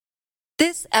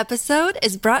This episode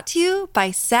is brought to you by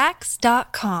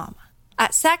Sax.com.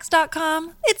 At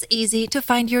Sax.com, it's easy to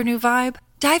find your new vibe.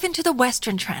 Dive into the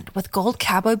Western trend with gold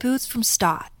cowboy boots from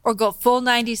Stott, or go full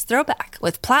 90s throwback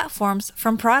with platforms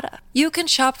from Prada. You can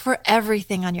shop for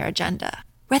everything on your agenda,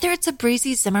 whether it's a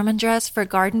breezy Zimmermann dress for a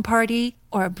garden party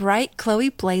or a bright Chloe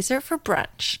blazer for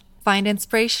brunch. Find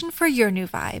inspiration for your new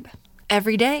vibe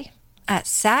every day at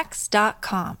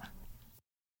Sax.com.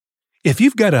 If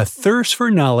you've got a thirst for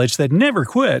knowledge that never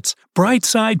quits,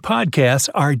 Brightside Podcasts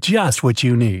are just what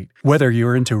you need. Whether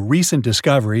you're into recent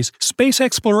discoveries, space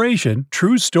exploration,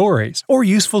 true stories, or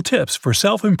useful tips for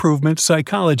self-improvement,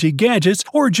 psychology, gadgets,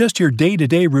 or just your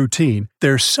day-to-day routine,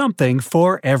 there's something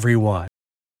for everyone.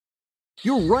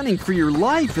 You're running for your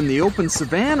life in the open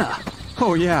savanna.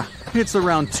 Oh yeah, it's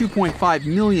around 2.5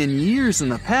 million years in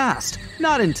the past,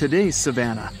 not in today's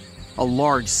savanna. A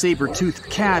large saber-toothed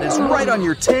cat is right on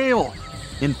your tail.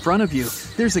 In front of you,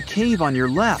 there's a cave on your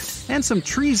left and some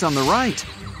trees on the right.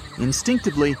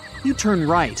 Instinctively, you turn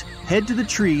right, head to the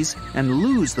trees, and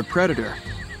lose the predator.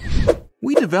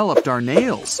 We developed our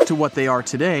nails to what they are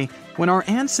today when our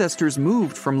ancestors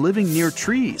moved from living near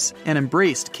trees and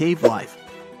embraced cave life.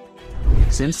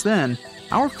 Since then,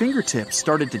 our fingertips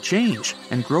started to change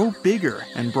and grow bigger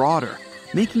and broader,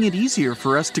 making it easier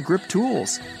for us to grip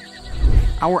tools.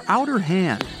 Our outer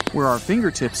hand, where our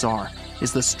fingertips are,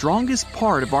 is the strongest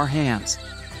part of our hands.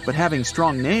 But having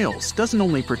strong nails doesn't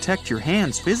only protect your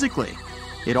hands physically,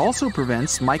 it also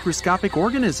prevents microscopic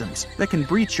organisms that can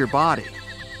breach your body.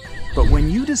 But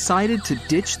when you decided to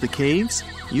ditch the caves,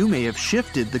 you may have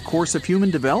shifted the course of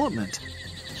human development.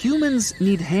 Humans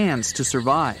need hands to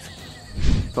survive.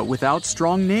 But without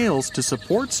strong nails to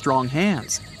support strong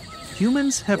hands,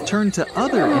 humans have turned to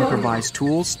other improvised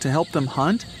tools to help them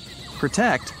hunt,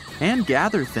 protect, and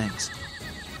gather things.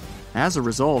 As a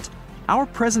result, our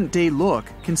present-day look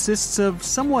consists of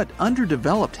somewhat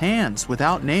underdeveloped hands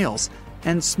without nails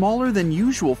and smaller than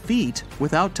usual feet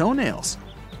without toenails.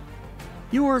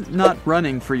 You're not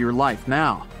running for your life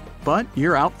now, but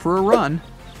you're out for a run.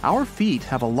 Our feet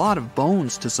have a lot of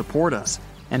bones to support us,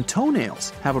 and toenails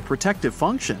have a protective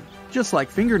function, just like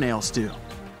fingernails do.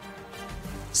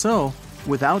 So,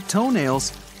 without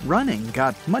toenails, running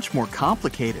got much more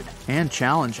complicated and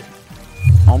challenging.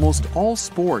 Almost all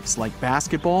sports like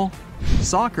basketball,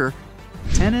 soccer,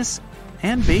 tennis,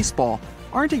 and baseball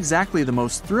aren't exactly the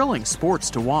most thrilling sports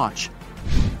to watch.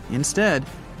 Instead,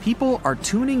 people are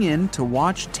tuning in to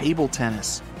watch table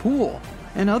tennis, pool,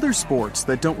 and other sports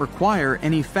that don't require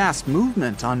any fast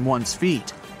movement on one's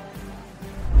feet.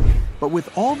 But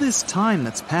with all this time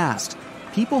that's passed,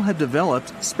 people have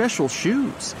developed special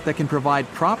shoes that can provide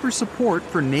proper support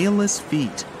for nailless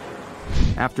feet.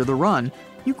 After the run,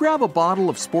 you grab a bottle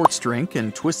of sports drink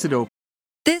and twist it open.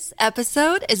 This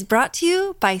episode is brought to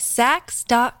you by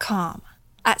Sax.com.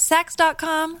 At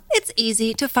Sax.com, it's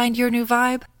easy to find your new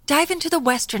vibe. Dive into the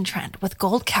Western trend with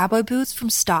gold cowboy boots from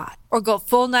Stott, or go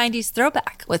full 90s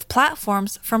throwback with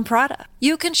platforms from Prada.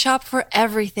 You can shop for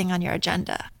everything on your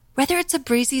agenda, whether it's a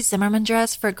breezy Zimmermann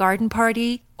dress for a garden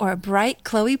party or a bright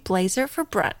Chloe blazer for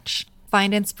brunch.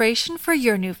 Find inspiration for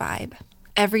your new vibe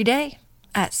every day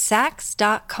at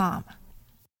Sax.com.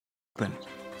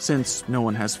 Since no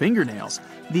one has fingernails,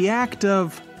 the act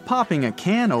of popping a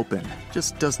can open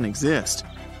just doesn't exist.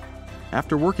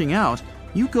 After working out,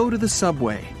 you go to the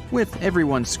subway, with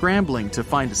everyone scrambling to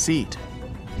find a seat.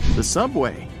 The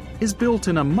subway is built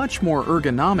in a much more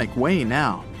ergonomic way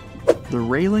now. The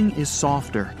railing is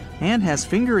softer and has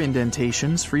finger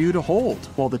indentations for you to hold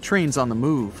while the train's on the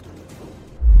move.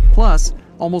 Plus,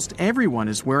 almost everyone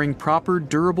is wearing proper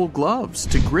durable gloves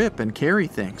to grip and carry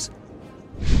things.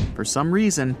 For some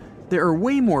reason, there are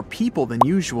way more people than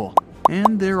usual,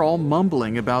 and they're all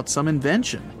mumbling about some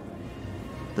invention.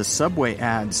 The subway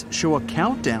ads show a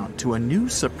countdown to a new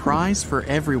surprise for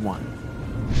everyone.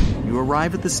 You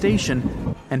arrive at the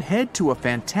station and head to a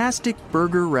fantastic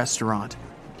burger restaurant.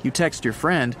 You text your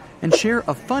friend and share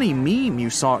a funny meme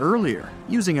you saw earlier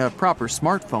using a proper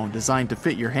smartphone designed to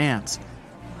fit your hands.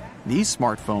 These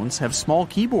smartphones have small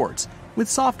keyboards with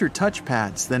softer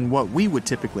touchpads than what we would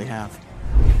typically have.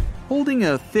 Holding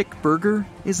a thick burger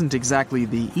isn't exactly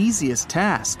the easiest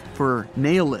task for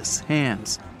nailless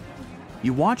hands.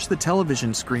 You watch the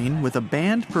television screen with a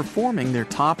band performing their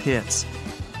top hits.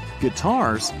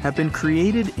 Guitars have been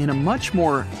created in a much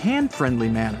more hand-friendly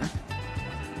manner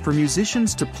for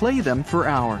musicians to play them for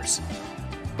hours.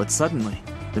 But suddenly,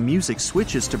 the music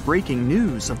switches to breaking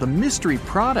news of the mystery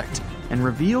product and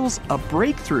reveals a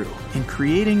breakthrough in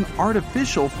creating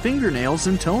artificial fingernails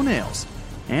and toenails.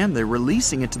 And they're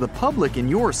releasing it to the public in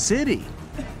your city.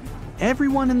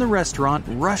 Everyone in the restaurant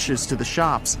rushes to the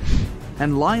shops.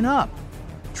 and line up,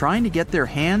 trying to get their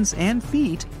hands and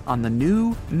feet on the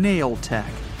new nail tech.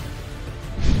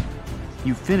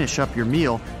 You finish up your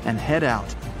meal and head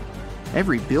out.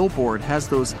 Every billboard has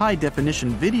those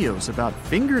high-definition videos about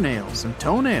fingernails and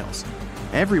toenails.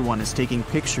 Everyone is taking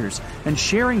pictures and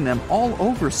sharing them all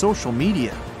over social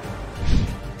media.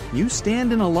 You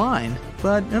stand in a line,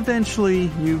 but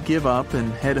eventually you give up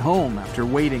and head home after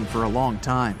waiting for a long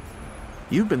time.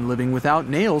 You've been living without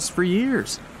nails for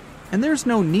years, and there's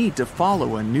no need to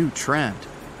follow a new trend.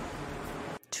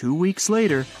 2 weeks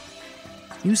later,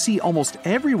 you see almost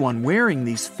everyone wearing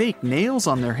these fake nails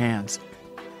on their hands.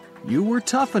 You were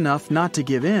tough enough not to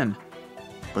give in,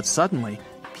 but suddenly,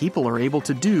 people are able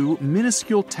to do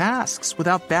minuscule tasks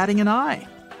without batting an eye.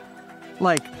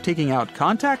 Like taking out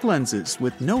contact lenses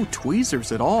with no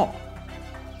tweezers at all.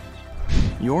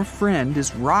 Your friend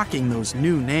is rocking those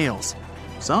new nails.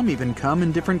 Some even come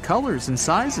in different colors and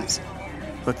sizes.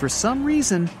 But for some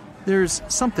reason, there's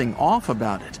something off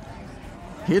about it.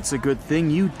 It's a good thing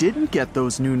you didn't get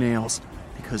those new nails,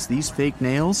 because these fake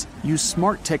nails use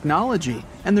smart technology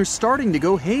and they're starting to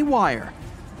go haywire.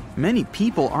 Many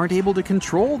people aren't able to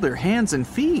control their hands and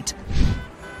feet.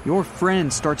 Your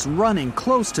friend starts running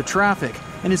close to traffic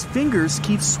and his fingers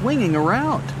keep swinging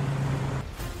around.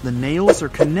 The nails are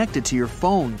connected to your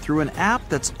phone through an app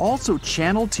that's also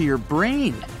channeled to your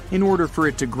brain in order for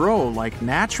it to grow like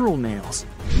natural nails.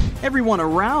 Everyone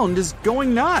around is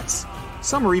going nuts.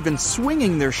 Some are even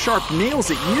swinging their sharp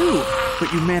nails at you,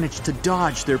 but you manage to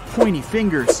dodge their pointy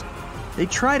fingers. They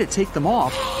try to take them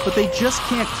off, but they just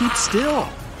can't keep still.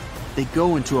 They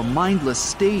go into a mindless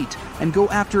state and go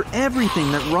after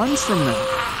everything that runs from them.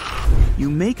 You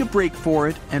make a break for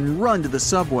it and run to the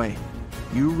subway.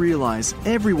 You realize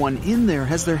everyone in there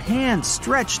has their hands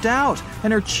stretched out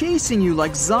and are chasing you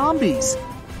like zombies.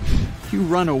 You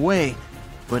run away,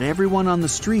 but everyone on the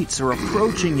streets are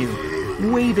approaching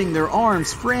you, waving their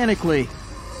arms frantically.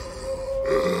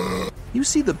 You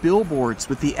see the billboards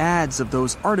with the ads of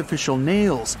those artificial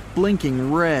nails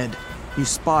blinking red. You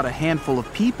spot a handful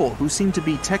of people who seem to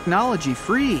be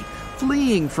technology-free,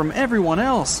 fleeing from everyone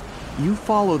else. You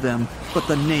follow them, but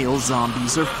the nail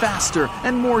zombies are faster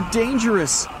and more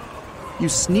dangerous. You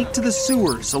sneak to the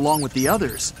sewers along with the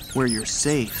others, where you're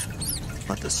safe.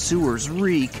 But the sewers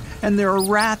reek, and there are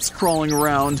rats crawling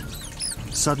around.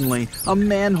 Suddenly, a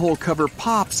manhole cover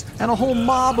pops, and a whole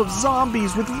mob of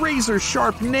zombies with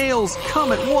razor-sharp nails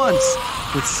come at once.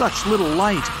 With such little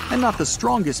light and not the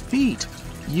strongest feet,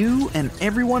 you and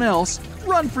everyone else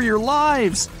run for your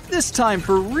lives, this time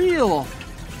for real.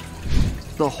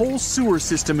 The whole sewer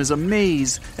system is a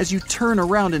maze as you turn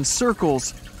around in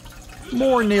circles.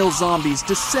 More nail zombies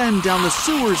descend down the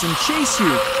sewers and chase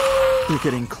you. You're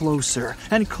getting closer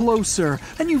and closer,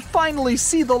 and you finally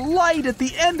see the light at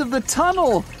the end of the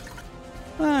tunnel.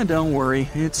 Don't worry,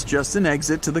 it's just an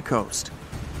exit to the coast.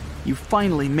 You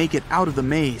finally make it out of the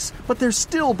maze, but they're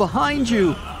still behind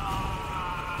you.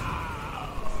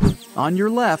 On your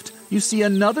left, you see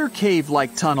another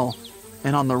cave-like tunnel,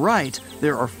 and on the right,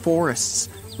 there are forests.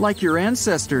 Like your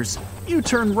ancestors, you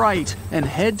turn right and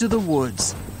head to the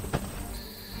woods.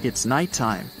 It's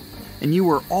nighttime, and you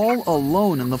are all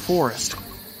alone in the forest.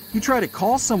 You try to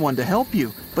call someone to help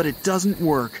you, but it doesn't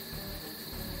work.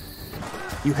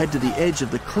 You head to the edge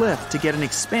of the cliff to get an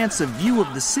expansive view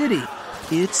of the city.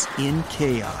 It's in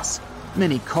chaos.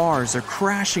 Many cars are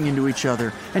crashing into each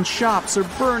other, and shops are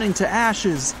burning to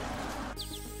ashes.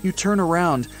 You turn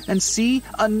around and see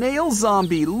a nail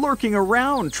zombie lurking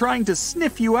around trying to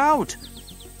sniff you out.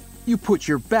 You put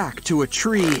your back to a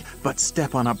tree, but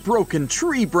step on a broken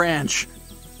tree branch.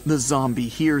 The zombie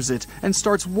hears it and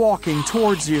starts walking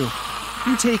towards you.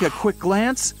 You take a quick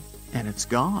glance, and it's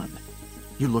gone.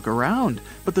 You look around,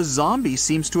 but the zombie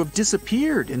seems to have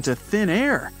disappeared into thin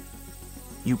air.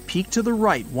 You peek to the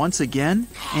right once again,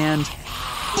 and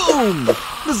boom!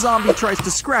 The zombie tries to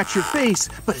scratch your face,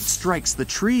 but it strikes the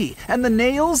tree, and the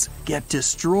nails get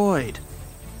destroyed.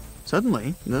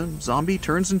 Suddenly, the zombie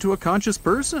turns into a conscious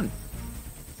person.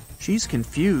 She's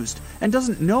confused and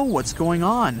doesn't know what's going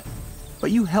on,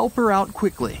 but you help her out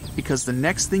quickly, because the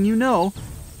next thing you know,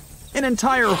 an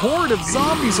entire horde of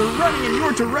zombies are running in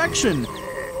your direction.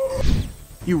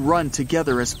 You run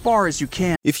together as far as you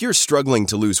can. If you're struggling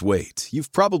to lose weight,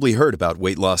 you've probably heard about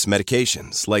weight loss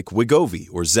medications like Wegovy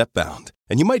or Zepbound,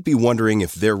 and you might be wondering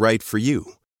if they're right for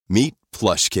you. Meet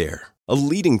PlushCare, a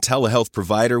leading telehealth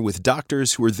provider with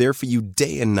doctors who are there for you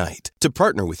day and night to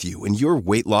partner with you in your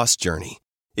weight loss journey.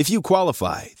 If you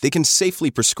qualify, they can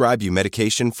safely prescribe you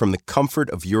medication from the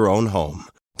comfort of your own home.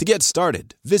 To get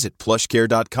started, visit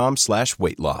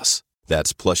plushcare.com/weightloss.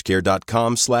 That's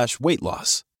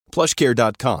plushcare.com/weightloss.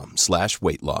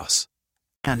 PlushCare.com/weight loss.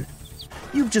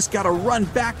 You've just got to run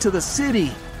back to the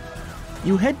city.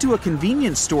 You head to a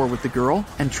convenience store with the girl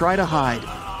and try to hide.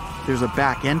 There's a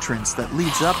back entrance that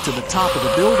leads up to the top of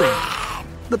the building.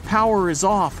 The power is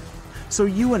off, so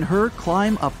you and her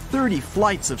climb up 30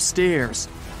 flights of stairs.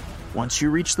 Once you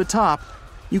reach the top,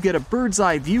 you get a bird's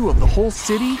eye view of the whole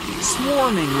city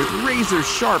swarming with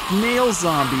razor-sharp nail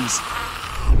zombies.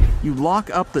 You lock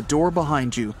up the door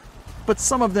behind you, but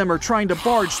some of them are trying to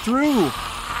barge through.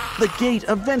 The gate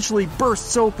eventually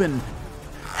bursts open,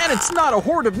 and it's not a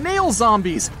horde of nail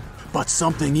zombies, but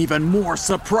something even more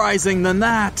surprising than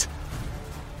that.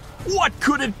 What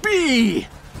could it be?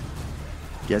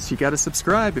 Guess you gotta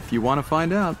subscribe if you want to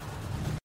find out.